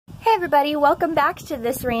Hey everybody, welcome back to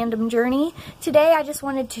this random journey. Today I just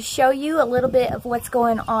wanted to show you a little bit of what's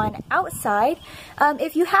going on outside.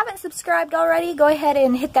 If you haven't subscribed already, go ahead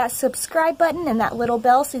and hit that subscribe button and that little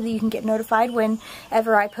bell so that you can get notified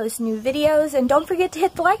whenever I post new videos. And don't forget to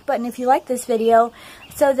hit the like button if you like this video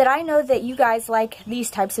so that I know that you guys like these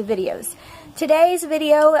types of videos. Today's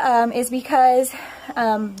video is because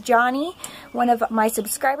Johnny, one of my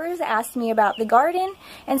subscribers, asked me about the garden,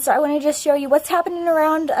 and so I want to just show you what's happening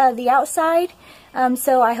around the outside,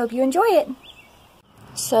 so I hope you enjoy it.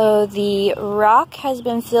 So the rock has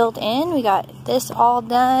been filled in. We got this all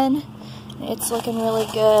done. It's looking really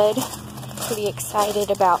good. Pretty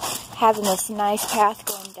excited about having this nice path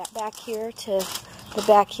going back here to the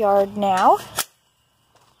backyard now.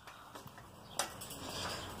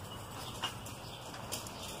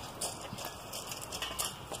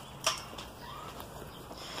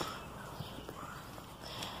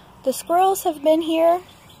 The squirrels have been here.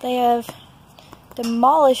 They have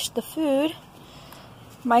demolished the food.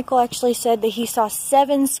 Michael actually said that he saw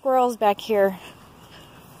 7 squirrels back here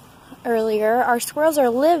earlier. Our squirrels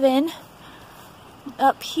are living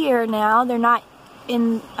up here now. They're not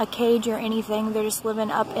in a cage or anything. They're just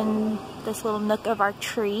living up in this little nook of our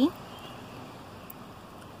tree.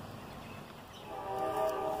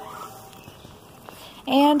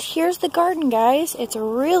 And here's the garden, guys. It's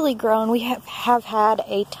really grown. We have had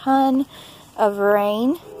a ton of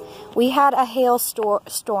rain. We had a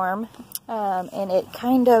hailstorm, and it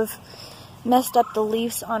kind of messed up the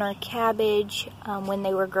leaves on our cabbage when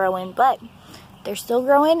they were growing, but they're still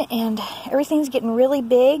growing and everything's getting really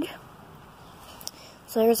big.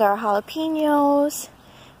 So there's our jalapenos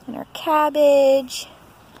and our cabbage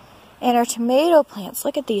and our tomato plants.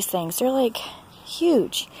 Look at these things. They're like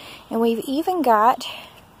huge. And we've even got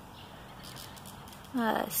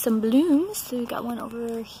some blooms. So we got one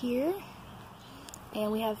over here,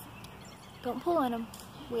 and we have, don't pull on them,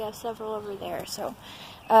 we have several over there. So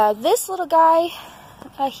this little guy,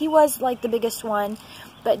 he was like the biggest one,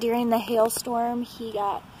 but during the hailstorm he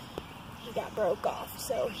got broke off.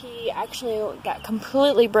 So he actually got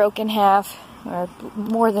completely broke in half, or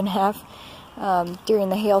more than half, during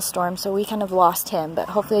the hailstorm. So we kind of lost him, but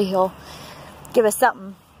hopefully he'll give us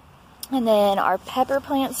something. And then our pepper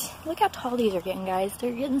plants, look how tall these are getting, guys.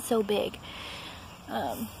 They're getting so big.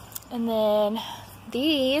 And then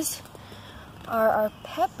these are our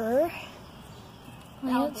pepper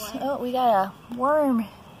plants. Oh, we got a worm.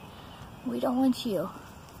 We don't want you.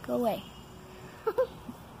 Go away. I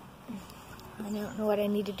don't know what I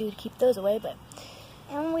need to do to keep those away, but.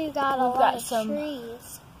 And we've got a lot of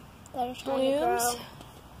trees that are trying to grow.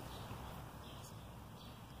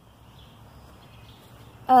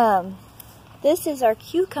 This is our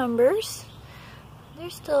cucumbers.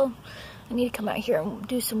 They're still, I need to come out here and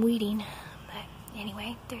do some weeding. But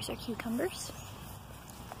anyway, there's our cucumbers.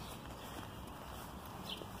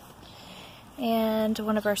 And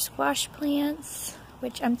one of our squash plants,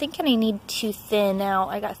 which I'm thinking I need to thin out.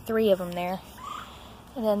 I got 3 of them there.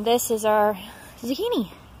 And then this is our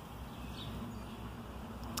zucchini.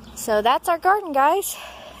 So that's our garden, guys.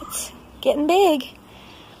 It's getting big.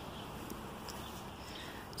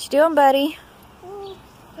 What you doing, buddy?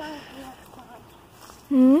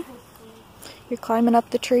 You're climbing up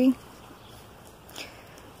the tree?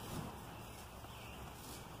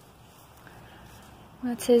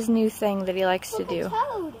 That's his new thing that he likes to do.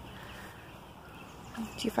 Toad.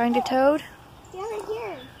 Did you find a toad? Yeah, right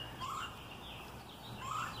here.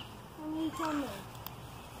 And you told me.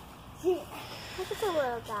 See, look at the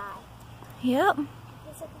little guy. Yep.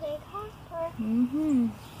 He's a big hopper.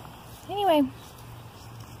 Anyway.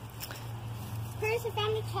 First, I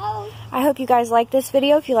found a toad. I hope you guys like this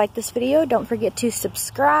video. If you like this video, don't forget to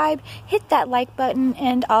subscribe, hit that like button,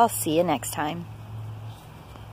 and I'll see you next time.